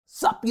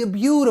Sup, you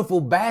beautiful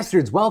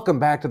bastards! Welcome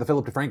back to the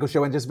Philip DeFranco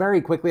Show, and just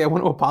very quickly, I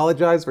want to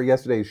apologize for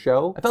yesterday's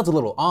show. I felt a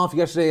little off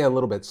yesterday, a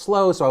little bit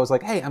slow, so I was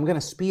like, hey, I'm gonna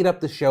speed up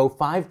the show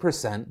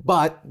 5%,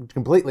 but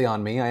completely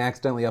on me, I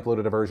accidentally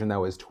uploaded a version that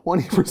was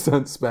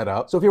 20% sped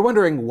up. So if you're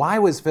wondering why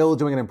was Phil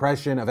doing an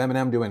impression of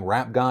Eminem doing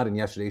Rap God in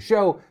yesterday's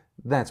show,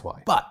 that's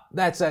why. But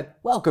that said,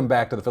 welcome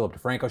back to the Philip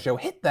DeFranco Show.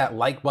 Hit that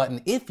like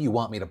button if you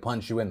want me to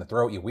punch you in the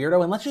throat, you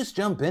weirdo, and let's just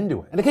jump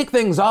into it. And to kick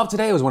things off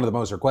today was one of the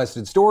most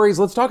requested stories.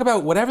 Let's talk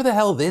about whatever the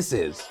hell this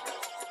is.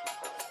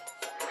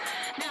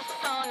 This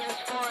song is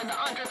for the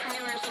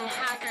entrepreneurs and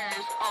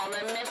hackers, all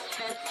the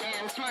misfits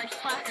and smart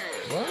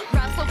slackers. What?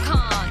 Russell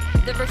Khan,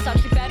 the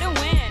Versace better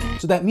win.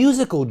 So that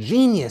musical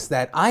genius,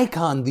 that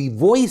icon, the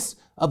voice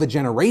of a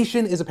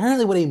generation is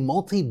apparently what a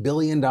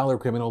multi-billion-dollar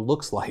criminal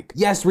looks like.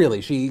 Yes,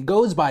 really, she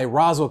goes by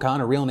Roswell Khan,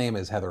 her real name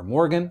is Heather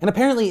Morgan, and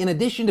apparently in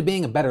addition to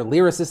being a better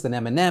lyricist than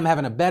Eminem,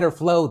 having a better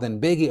flow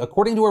than Biggie,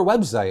 according to her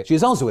website, she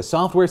is also a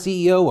software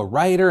CEO, a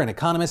writer, an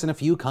economist, and a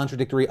few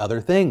contradictory other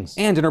things.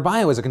 And in her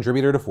bio as a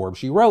contributor to Forbes,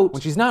 she wrote,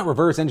 when she's not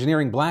reverse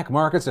engineering black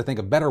markets to think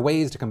of better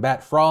ways to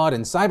combat fraud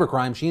and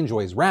cybercrime, she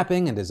enjoys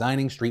rapping and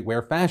designing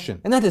streetwear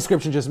fashion. And that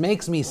description just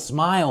makes me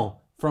smile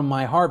from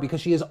my heart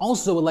because she is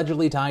also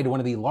allegedly tied to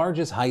one of the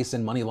largest heists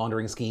and money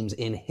laundering schemes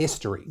in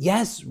history.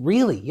 Yes,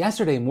 really.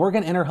 Yesterday,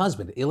 Morgan and her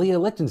husband, Ilya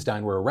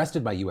Lichtenstein, were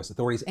arrested by US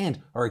authorities and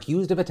are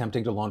accused of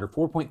attempting to launder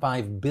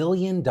 $4.5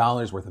 billion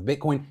worth of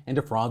Bitcoin and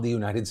defraud the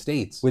United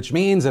States. Which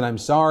means, and I'm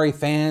sorry,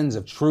 fans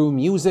of true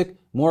music,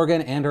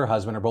 Morgan and her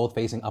husband are both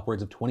facing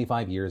upwards of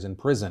 25 years in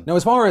prison. Now,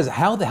 as far as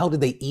how the hell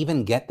did they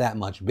even get that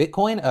much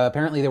Bitcoin,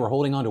 apparently they were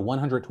holding on to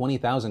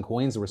 120,000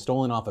 coins that were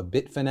stolen off of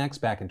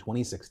Bitfinex back in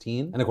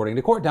 2016. And according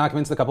to court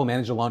documents, the couple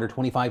managed to launder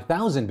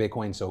 25,000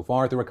 Bitcoin so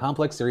far through a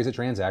complex series of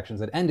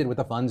transactions that ended with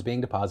the funds being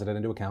deposited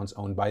into accounts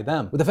owned by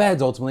them, with the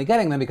feds ultimately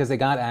getting them because they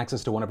got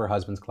access to one of her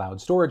husband's cloud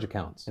storage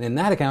accounts. And in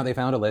that account, they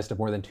found a list of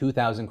more than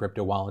 2,000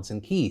 crypto wallets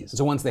and keys. And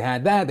so once they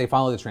had that, they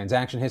followed the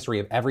transaction history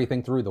of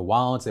everything through the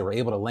wallets. They were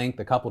able to link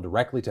the couple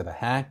directly to the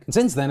hack. And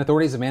since then,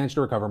 authorities have managed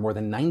to recover more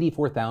than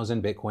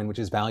 94,000 Bitcoin, which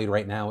is valued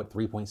right now at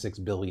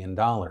 $3.6 billion,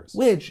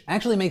 which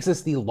actually makes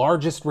this the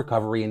largest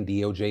recovery in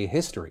DOJ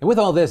history. And with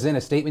all this, in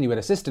a statement, you had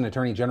Assistant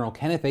Attorney General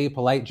Kenneth A.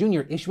 Polite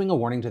Jr. issuing a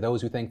warning to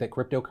those who think that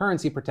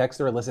cryptocurrency protects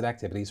their illicit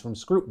activities from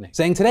scrutiny,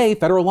 saying today,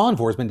 federal law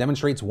enforcement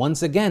demonstrates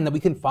once again that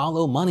we can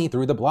follow money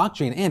through the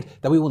blockchain and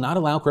that we will not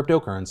allow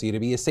cryptocurrency to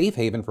be a safe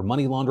haven for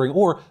money laundering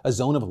or a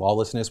zone of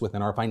lawlessness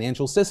within our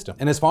financial system.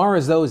 And as far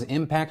as those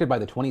impacted by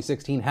the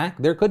 2016 hack,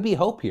 there could be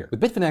hope here, with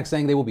Bitfinex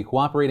saying they will be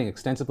cooperating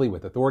extensively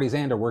with authorities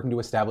and are working to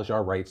establish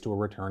our rights to a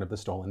return of the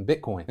stolen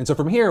Bitcoin. And so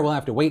from here, we'll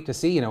have to wait to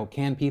see,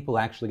 can people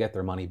actually get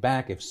their money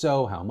back? If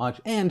so, how much?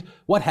 And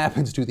what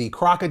happens to the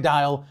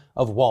crocodile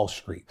of Wall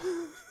Street?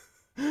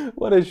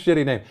 What a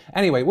shitty name.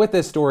 Anyway, with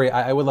this story,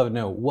 I would love to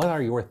know, what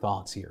are your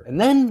thoughts here?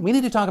 And then we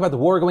need to talk about the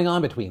war going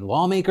on between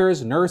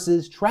lawmakers,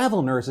 nurses,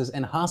 travel nurses,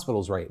 and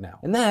hospitals right now.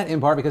 And that, in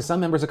part, because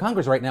some members of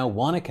Congress right now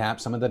want to cap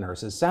some of the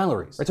nurses'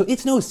 salaries. Right, so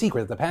it's no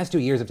secret that the past 2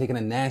 years have taken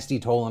a nasty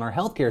toll on our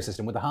healthcare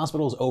system, with the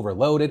hospitals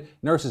overloaded,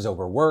 nurses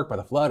overworked by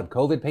the flood of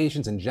COVID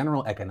patients and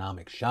general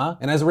economic shock.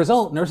 And as a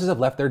result, nurses have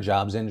left their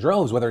jobs in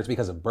droves, whether it's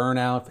because of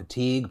burnout,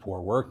 fatigue, poor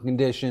working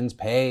conditions,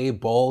 pay,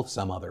 both,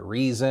 some other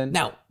reason.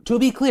 Now, to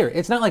be clear,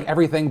 it's not like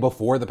everything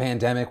before the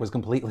pandemic was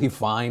completely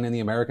fine in the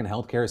American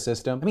healthcare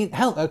system. I mean,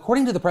 hell,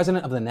 according to the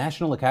president of the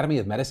National Academy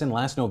of Medicine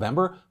last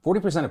November,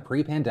 40% of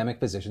pre-pandemic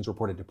physicians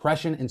reported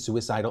depression and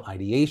suicidal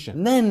ideation.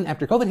 And then,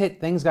 after COVID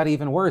hit, things got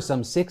even worse.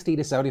 Some 60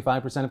 to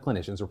 75% of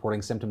clinicians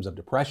reporting symptoms of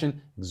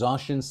depression,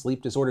 exhaustion,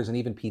 sleep disorders, and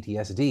even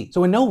PTSD.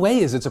 So in no way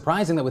is it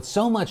surprising that with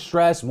so much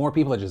stress, more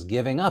people are just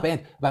giving up,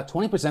 and about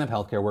 20% of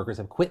healthcare workers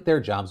have quit their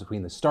jobs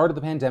between the start of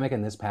the pandemic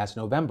and this past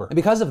November. And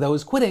because of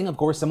those quitting, of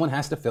course, someone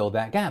has to fill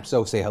that gap.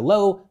 So say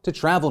hello to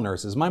travel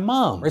nurses, my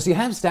mom. Or so you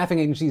have staffing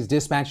agencies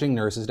dispatching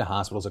nurses to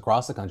hospitals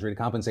across the country to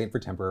compensate for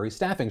temporary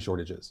staffing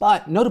shortages.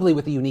 But notably,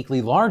 with the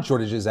uniquely large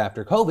shortages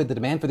after COVID, the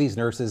demand for these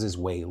nurses is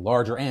way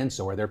larger, and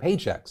so are their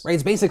paychecks. Right?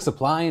 It's basic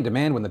supply and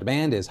demand. When the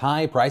demand is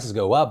high, prices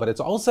go up, but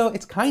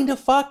it's kind of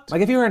fucked.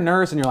 Like if you're a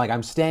nurse and you're like,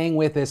 I'm staying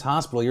with this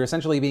hospital, you're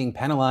essentially being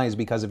penalized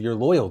because of your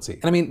loyalty.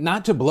 And I mean,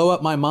 not to blow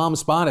up my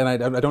mom's spot, and I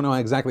don't know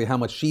exactly how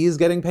much she is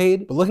getting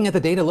paid, but looking at the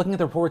data, looking at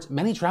the reports,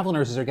 many travel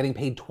nurses are getting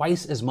paid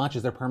twice as much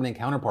as their permanent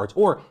counterparts,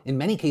 or in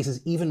many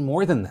cases, even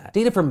more than that.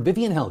 Data from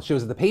Vivian Health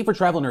shows that the pay for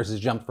travel nurses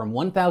jumped from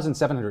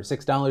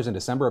 $1,706 in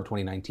December of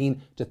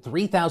 2019 to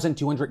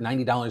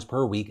 $3,290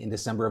 per week in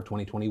December of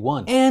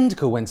 2021. And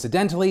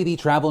coincidentally, the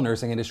travel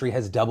nursing industry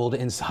has doubled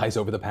in size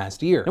over the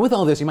past year. And with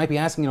all this, you might be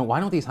asking, why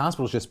don't these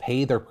hospitals just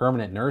pay their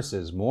permanent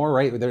nurses more,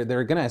 right?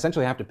 They're gonna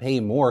essentially have to pay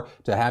more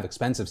to have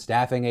expensive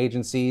staffing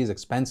agencies,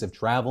 expensive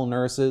travel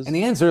nurses. And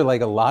the answer,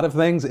 like a lot of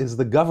things, is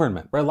the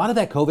government. Where a lot of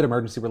that COVID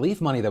emergency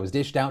relief money that was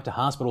dished out to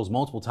hospitals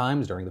multiple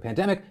times during the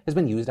pandemic has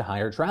been used to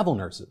hire travel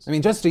nurses. I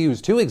mean, just to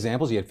use two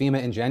examples, you had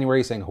FEMA in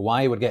January saying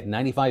Hawaii would get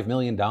 $95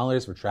 million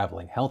for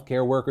traveling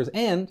healthcare workers,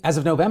 and as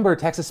of November,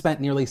 Texas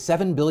spent nearly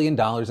 $7 billion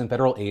in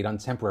federal aid on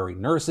temporary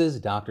nurses,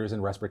 doctors,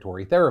 and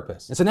respiratory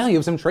therapists. And so now you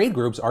have some trade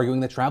groups arguing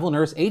that travel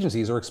nurse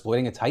agencies are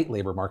exploiting a tight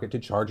labor market to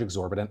charge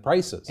exorbitant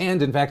prices.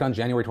 And in fact, on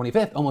January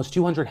 25th, almost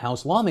 200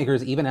 House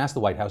lawmakers even asked the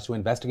White House to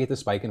investigate the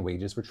spike in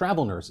wages for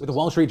travel nurses, with the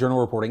Wall Street Journal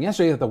reporting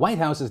yesterday that the White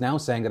House is now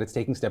saying that it's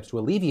taking steps to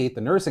alleviate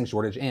the nursing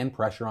shortage and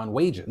pressure on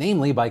wages,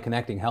 namely by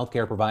connecting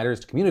healthcare providers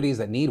to communities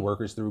that need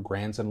workers through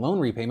grants and loan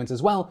repayments,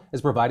 as well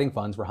as providing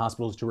funds for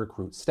hospitals to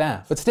recruit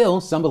staff. But still,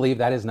 some believe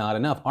that is not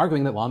enough,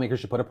 arguing that lawmakers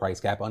should put a price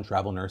cap on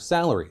travel nurse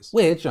salaries,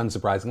 which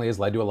unsurprisingly has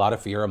led to a lot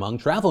of fear among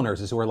travel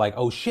nurses who are like,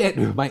 oh shit,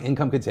 my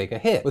income could take a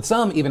hit. With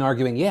some even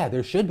arguing, yeah,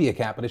 there should be a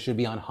cap, but it should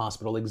be on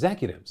hospital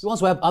executives. You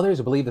also have others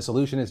who believe the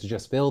solution is to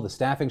just fill the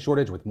staffing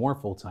shortage with more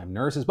full-time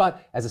nurses,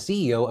 but as the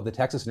CEO of the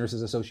Texas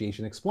Nurses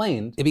Association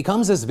explained, it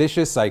becomes this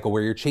vicious cycle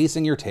where you're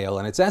chasing your tail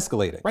and it's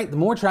escalating. Right, the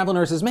more travel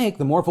nurses make,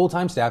 the more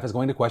full-time staff is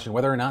going to question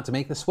whether or not to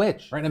make the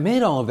switch. Right,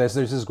 amid all of this,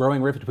 there's this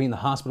growing rift between the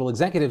hospital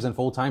executives and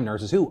full-time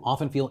nurses who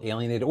often feel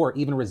alienated or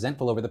even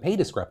resentful over the pay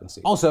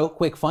discrepancy. Also,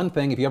 quick fun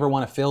thing, if you ever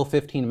want to fill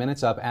 15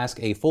 minutes up,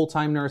 ask a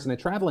full-time nurse and a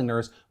traveling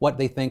nurse what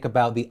they think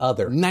about the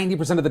other.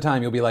 90% of the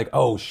time you'll be like,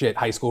 oh shit,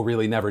 high school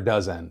really never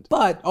does end.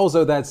 But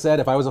also, that said,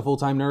 if I was a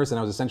full-time nurse and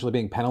I was essentially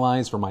being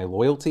penalized for my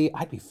loyalty,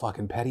 I'd be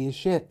fucking petty as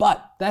shit.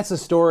 But that's the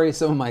story,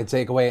 some of my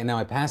takeaway, and now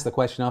I pass the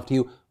question off to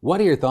you. What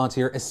are your thoughts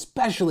here,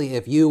 especially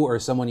if you or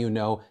someone you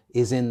know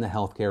is in the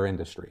healthcare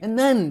industry? And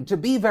then, to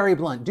be very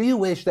blunt, do you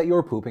wish that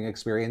your pooping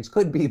experience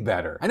could be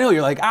better? I know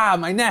you're like,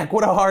 my neck,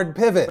 what a hard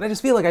pivot. But I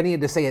just feel like I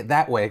needed to say it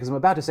that way because I'm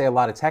about to say a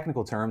lot of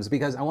technical terms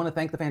because I want to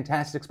thank the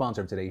fantastic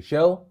sponsor of today's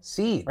show,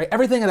 Seed. Right?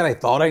 Everything that I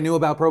thought I knew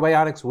about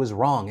probiotics was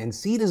wrong, and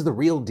Seed is the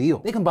real deal.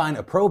 They combine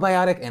a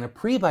probiotic and a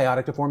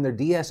prebiotic to form their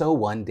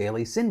DSO1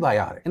 Daily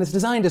Synbiotic, and it's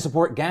designed to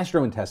support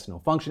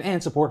gastrointestinal function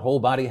and support whole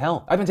body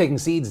health. I've been taking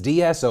Seed's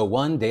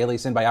DSO1 Daily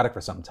Synbiotic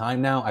for some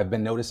time now. I've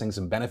been noticing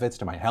some benefits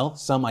to my health,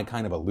 some I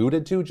kind of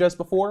alluded to just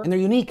before. And their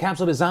unique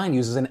capsule design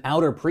uses an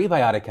outer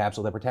prebiotic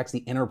capsule that protects the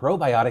inner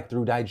probiotic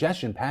through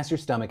digestion past your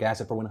stomach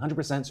acid for 100%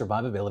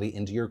 survivability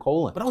into your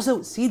colon. But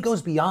also, Seed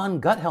goes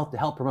beyond gut health to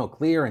help promote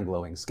clear and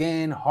glowing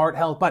skin, heart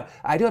health, but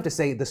I do have to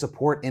say the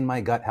support in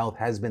my gut health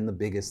has been the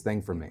biggest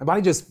thing for me. My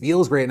body just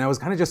feels great and I was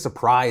kind of just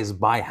surprised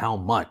by how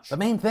much. The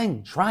main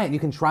thing, try it. You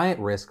can try it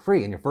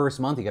risk-free. In your first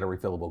month, you get a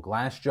refillable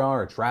glass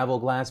jar, a travel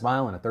glass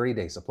vial, and a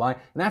 30-day supply.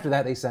 And after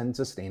that, they send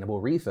sustainable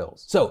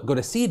refills. So go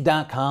to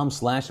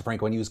seed.com/DeFranco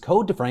and use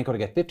code DeFranco to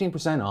get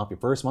 15% off your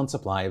first month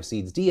supply of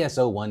Seed's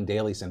DSO1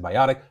 Daily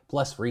Synbiotic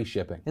plus free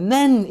shipping. And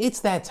then it's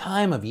that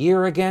time of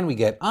year again. We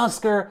get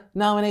Oscar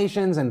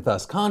nominations and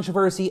thus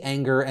controversy,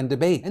 anger, and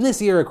debate. And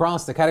this year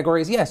across the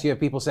categories, yes, you have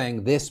people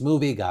saying this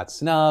movie got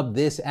snubbed,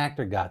 this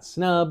actor got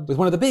snubbed, with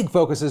one of the big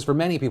focuses for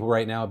many people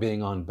right now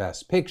being on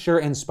Best Picture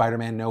and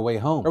Spider-Man No Way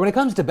Home. Or when it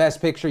comes to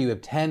Best Picture, you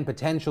have 10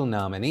 potential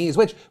nominees,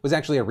 which was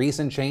actually a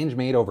recent change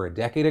made over a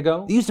decade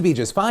ago. It used to be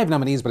just 5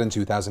 nominees, but in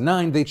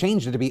 2009, they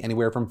changed it to be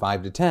anywhere from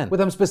 5 to 10, with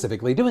them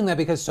specifically doing that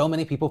because so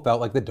many people felt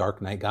like The Dark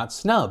Knight got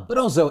snubbed. But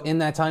also, in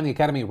that time, the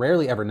Academy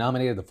rarely ever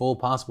nominated the full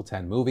possible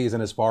 10 movies,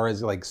 and as far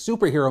as like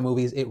superhero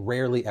movies, it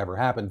rarely ever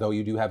happened, though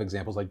you do have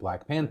examples like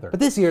Black Panther. But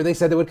this year, they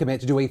said they would commit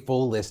to do a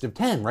full list of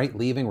 10, right?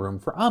 Leaving room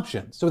for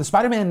options. So with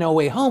Spider-Man No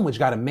Way Home, which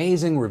got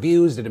amazing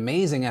reviews, did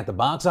amazing at the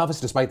box office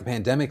despite the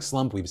pandemic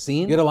slump we've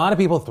seen, you had a lot of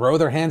people throw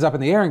their hands up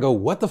in the air and go,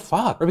 what the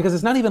fuck? Or because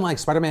it's not even like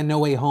Spider-Man No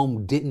Way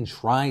Home didn't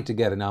try to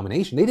get a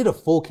nomination. They did a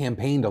full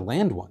campaign to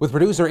land one, with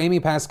producer Amy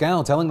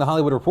Pascal telling The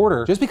Hollywood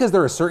Reporter, just because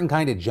they're a certain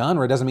kind of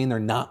genre doesn't mean they're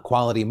not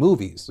quality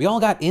movies. We all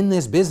got in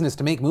this business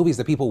to make movies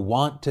that people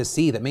want to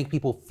see, that make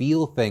people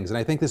feel things, and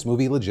I think this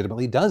movie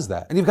legitimately does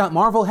that. And you've got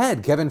Marvel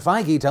head Kevin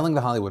Feige telling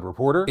The Hollywood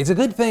Reporter, it's a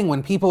good thing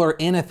when people are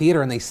in a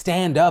theater and they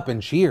stand up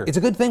and cheer. It's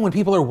a good thing when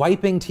people are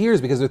wiping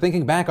tears because they're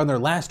thinking back on their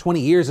last 20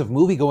 years of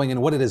moviegoing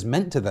and what it has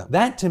meant to them.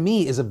 That, to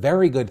me, is a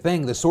very good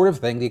thing, the sort of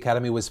thing the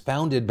Academy was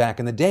founded back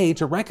in the day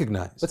to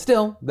recognize. But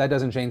still, that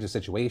doesn't change the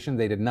situation.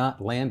 They did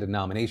not land a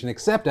nomination,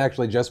 except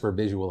actually just for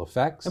visual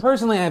effects. And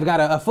personally, I've got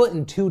a foot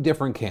in 2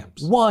 different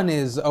camps. One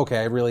is, okay,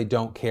 I really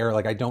don't care.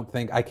 Like, I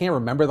can't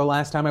remember the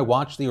last time I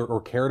watched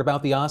or cared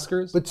about the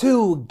Oscars. But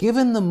 2,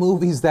 given the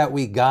movies that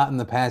we got in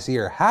the past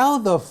year, how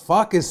the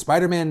fuck is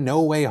Spider-Man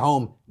No Way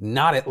Home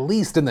not at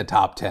least in the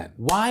top 10?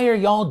 Why are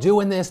y'all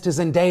doing this to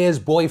Zendaya's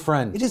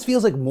boyfriend? It just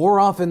feels like more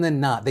often than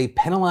not, they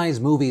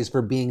penalize movies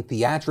for being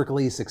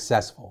theatrically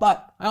successful.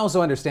 But I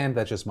also understand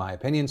that's just my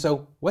opinion,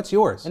 so what's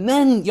yours? And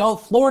then, y'all,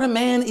 Florida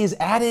Man is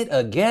at it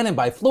again, and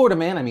by Florida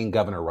Man, I mean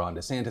Governor Ron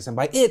DeSantis, and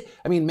by it,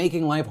 I mean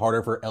making life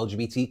harder for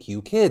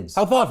LGBTQ kids.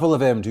 How thoughtful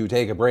of him to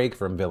take a break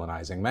from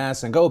villainizing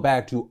masks and go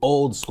back to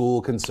old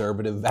school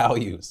conservative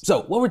values.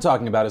 So what we're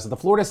talking about is that the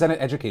Florida Senate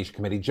Education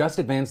Committee just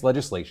advanced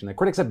legislation that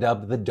critics have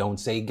dubbed the Don't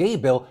Say Say Gay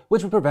bill,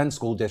 which would prevent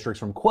school districts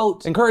from,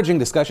 quote, encouraging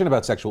discussion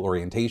about sexual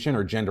orientation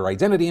or gender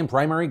identity in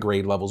primary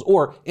grade levels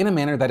or in a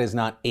manner that is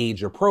not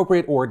age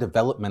appropriate or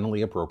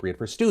developmentally appropriate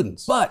for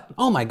students. But,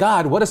 oh my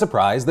god, what a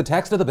surprise, the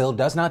text of the bill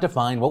does not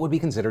define what would be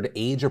considered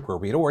age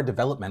appropriate or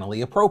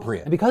developmentally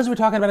appropriate. And because we're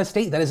talking about a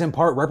state that is in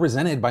part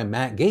represented by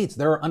Matt Gaetz,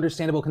 there are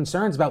understandable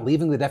concerns about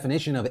leaving the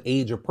definition of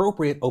age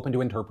appropriate open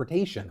to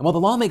interpretation. And while the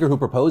lawmaker who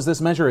proposed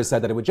this measure has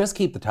said that it would just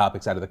keep the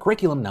topics out of the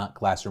curriculum, not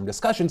classroom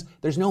discussions,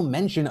 there's no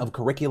mention of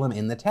curriculum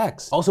in the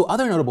text. Also,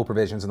 other notable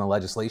provisions in the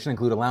legislation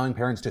include allowing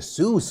parents to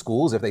sue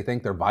schools if they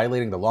think they're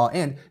violating the law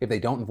and if they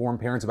don't inform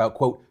parents about,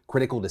 quote,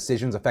 critical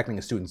decisions affecting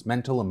a student's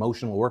mental,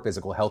 emotional, or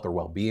physical health or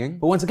well-being.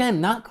 But once again,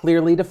 not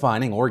clearly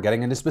defining or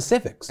getting into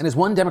specifics. And as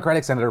one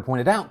Democratic senator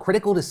pointed out,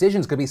 critical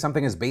decisions could be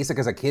something as basic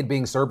as a kid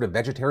being served a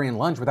vegetarian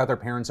lunch without their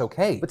parents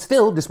okay. But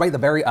still, despite the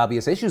very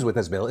obvious issues with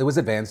this bill, it was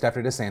advanced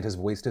after DeSantis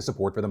voiced his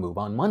support for the move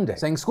on Monday,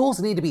 saying schools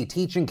need to be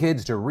teaching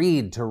kids to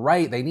read, to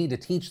write, they need to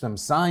teach them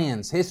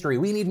science, history,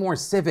 we need more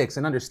civics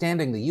and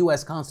understanding the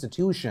US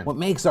Constitution, what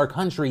makes our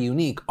country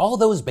unique, all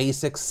those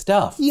basic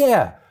stuff.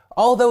 Yeah.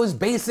 All those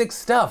basic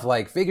stuff,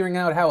 like figuring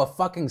out how a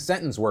fucking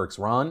sentence works,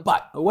 Ron.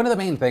 But one of the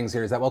main things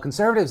here is that while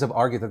conservatives have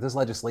argued that this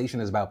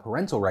legislation is about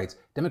parental rights,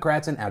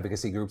 Democrats and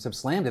advocacy groups have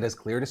slammed it as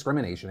clear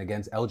discrimination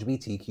against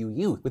LGBTQ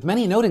youth, with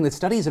many noting that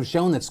studies have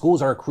shown that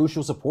schools are a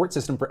crucial support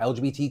system for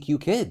LGBTQ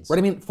kids. Right?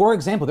 I mean, for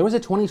example, there was a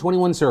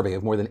 2021 survey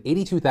of more than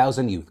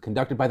 82,000 youth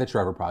conducted by the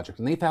Trevor Project,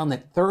 and they found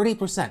that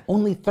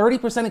only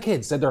 30% of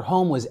kids said their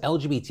home was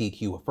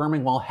LGBTQ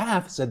affirming, while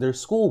half said their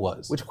school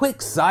was. Which,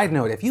 quick side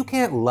note, if you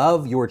can't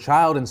love your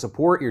child and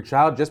support your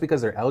child just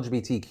because they're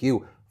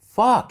LGBTQ,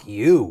 fuck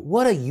you.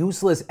 What a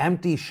useless,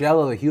 empty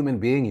shell of a human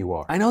being you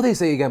are. I know they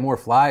say you get more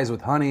flies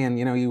with honey and,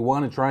 you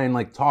want to try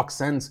and, talk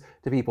sense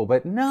to people,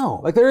 but no.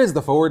 There is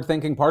the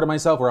forward-thinking part of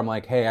myself where I'm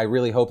like, hey, I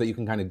really hope that you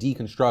can kind of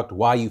deconstruct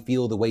why you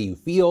feel the way you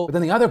feel. But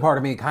then the other part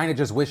of me kind of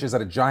just wishes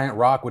that a giant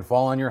rock would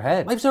fall on your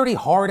head. Life's already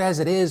hard as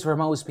it is for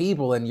most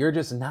people, and you're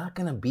just not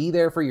gonna be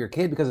there for your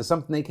kid because of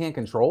something they can't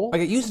control.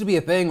 It used to be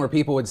a thing where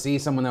people would see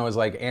someone that was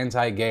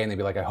anti-gay and they'd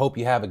be like, I hope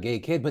you have a gay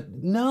kid, but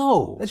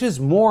no. That's just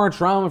more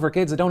trauma for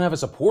kids that don't have a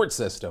support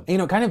system.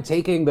 And, kind of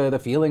taking the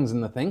feelings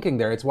and the thinking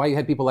there, it's why you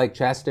had people like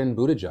Chasten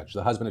Buttigieg,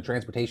 the husband of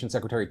Transportation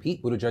Secretary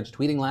Pete Buttigieg,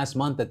 tweeting last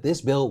month that this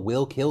bill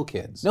will kill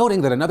kids.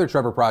 Noting that another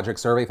Trevor Project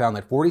survey found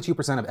that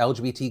 42% of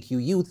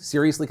LGBTQ youth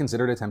seriously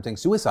considered attempting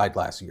suicide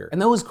last year.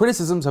 And those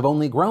criticisms have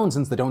only grown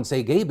since the Don't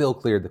Say Gay bill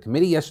cleared the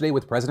committee yesterday,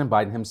 with President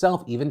Biden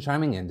himself even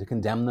chiming in to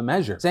condemn the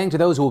measure, saying to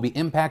those who will be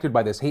impacted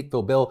by this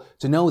hateful bill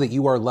to know that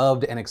you are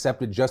loved and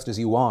accepted just as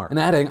you are. And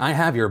adding, I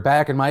have your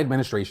back and my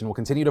administration will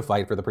continue to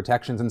fight for the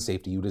protections and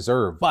safety you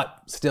deserve.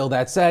 But still,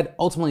 that said,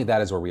 ultimately that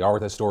is where we are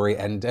with the story,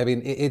 and I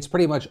mean, it's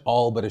pretty much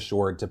all but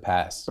assured to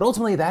pass. But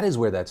ultimately that is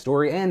where that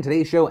story and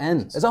today's show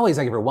ends. As always,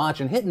 thank you for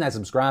watching, hitting that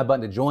subscribe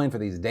button to join for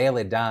these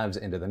daily dives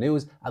into the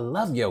news. I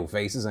love yo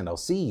faces, and I'll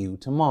see you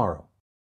tomorrow.